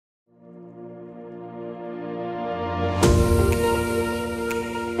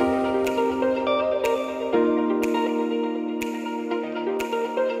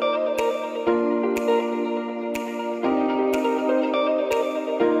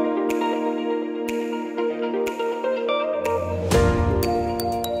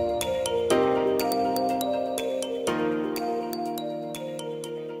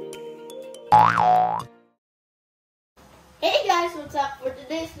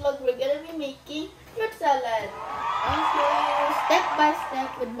vlog, we're gonna be making fruit salad. I'll show you step by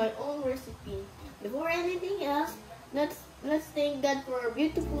step with my own recipe. Before anything else, let's thank God for our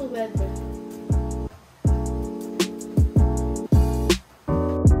beautiful weather.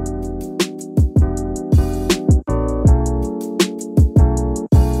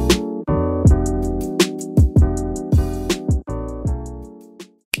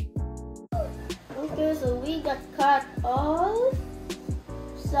 Okay, so we got cut all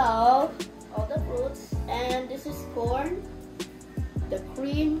the fruits, and this is corn. The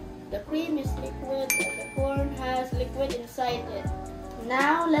cream is liquid, and the corn has liquid inside it.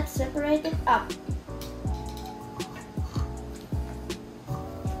 Now let's separate it up.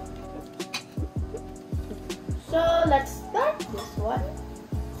 So let's start this one.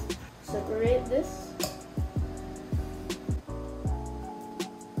 Separate this.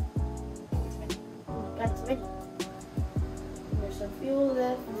 That's ready. There's a few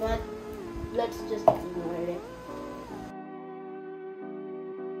left, but let's just ignore it.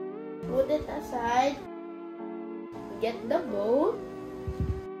 Put it aside. Get the bowl.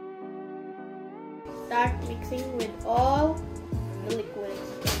 Start mixing with all the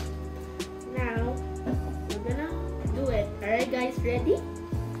liquids. Now, we're gonna do it. Alright guys, ready?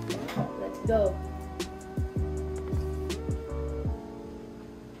 Let's go.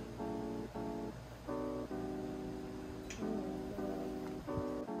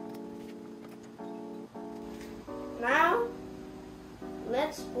 Now,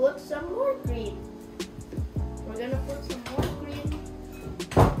 let's put some more cream. We're gonna put some more cream.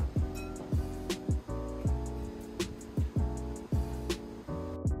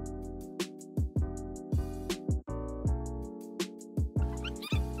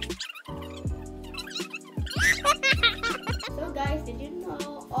 So guys, did you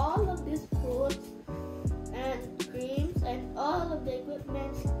know all of these fruits and creams and all of the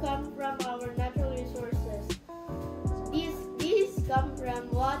equipments come from our natural resources? These come from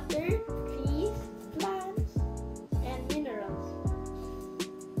water, trees, plants, and minerals.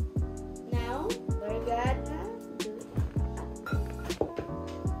 Now, we're gonna do it.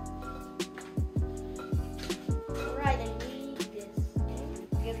 Alright, I need this.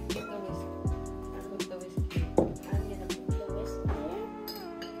 Get the whisk. Put the whisk. I'm gonna put the whisk there.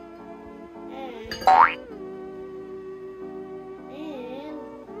 And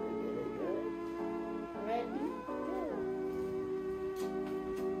ready.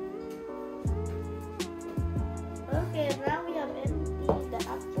 Okay, now we have emptied the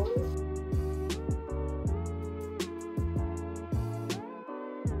apples.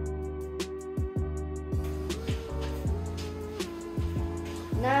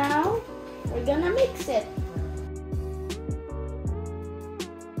 Now, we're gonna mix it.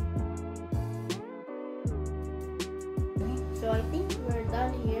 So I think we're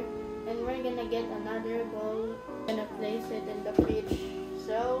done here, and we're gonna get another bowl. Gonna place it in the fridge.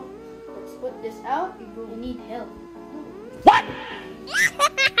 So, let's put this out. We need help. What?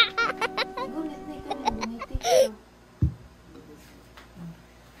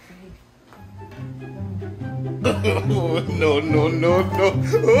 Oh, no, no, no, no.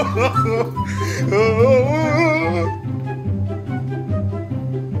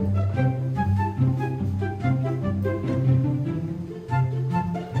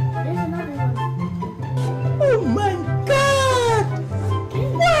 There's another one. Oh my God!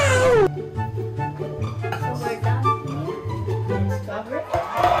 Wow! So we're done here. Let's cover it.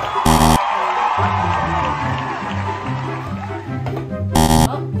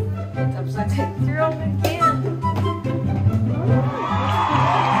 Oh, it's upside down. It's wrong again.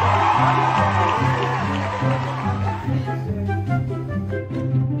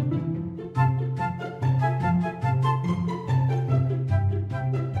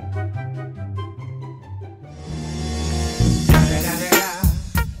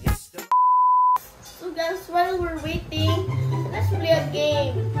 So guys, while we're waiting, let's play a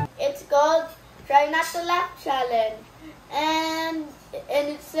game. It's called Try Not to Laugh Challenge. And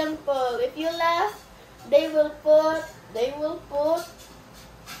it's simple. If you laugh, they will put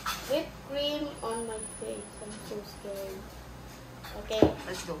whipped cream on my face. I'm so scared. Okay.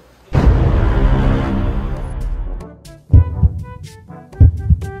 Let's go.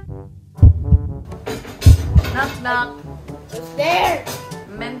 Knock knock. Who's there?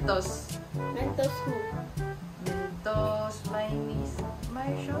 Mentos. Mentos who? Mentos, my knees, my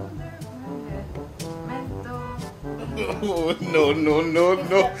shoulder, my head. Mentos. Oh, no, no, no,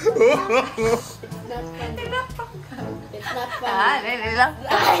 no. It's not funny. It's not funny. Ah, hindi lang.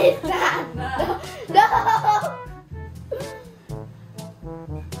 It's not. No. No.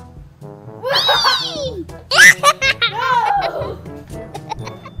 No.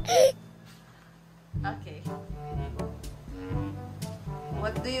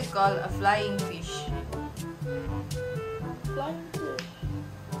 called a flying fish? Flying fish.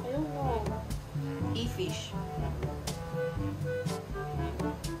 I don't know. E-fish.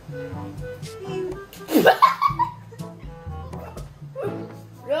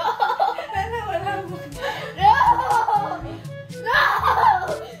 No! Wala, wala. No! No! No!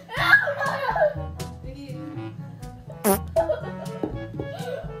 No! Sige.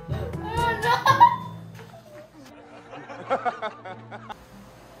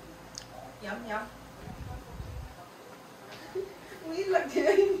 Yum, yum. Uy,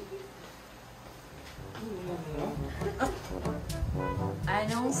 lagyan.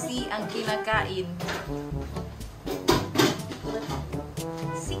 Anong C ang kinakain?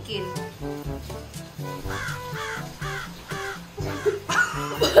 Sikil.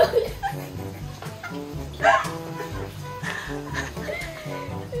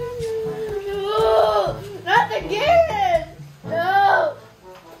 No! Not again! No!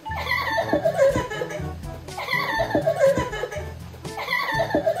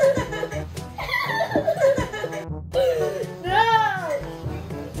 No!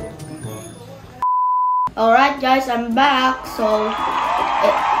 Alright guys, I'm back. So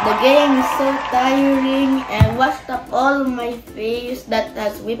the game is so tiring and washed up all my face that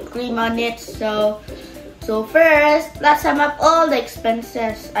has whipped cream on it. So first, let's sum up all the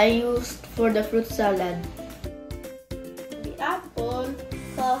expenses I used for the fruit salad. The apple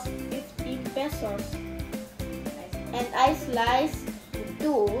cost 15 pesos and I sliced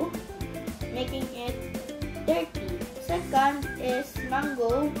 2, making it 30. Second is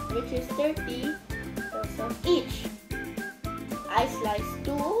mango, which is 30 pesos each. I sliced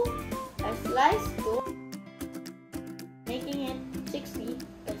 2, making it 60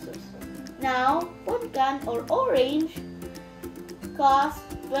 pesos. Now, pumpkin or orange cost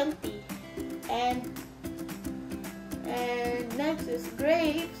 20, and next is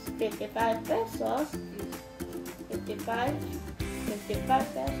grapes, 55 pesos, 55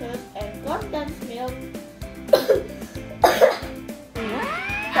 pesos, and condensed milk.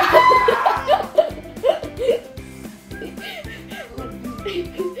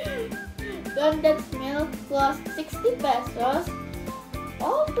 Condensed milk cost 60 pesos.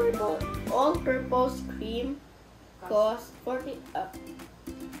 All-purpose cream cost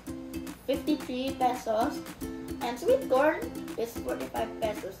 53 pesos, and sweet corn is 45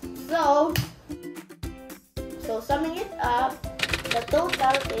 pesos. So summing it up, the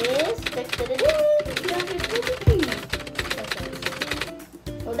total is 343 pesos.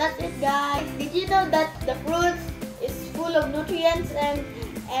 So that's it, guys. Did you know that the fruits is full of nutrients, and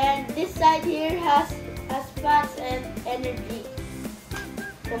this side here has fats and energy?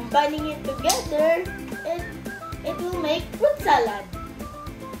 Combining it together, it will make fruit salad.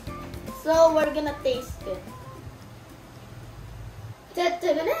 So we're gonna taste it.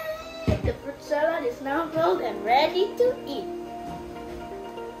 Ta-ta-da-da! The fruit salad is now filled and ready to eat.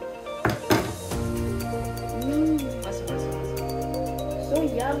 So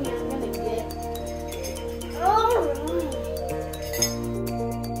yummy! I'm gonna get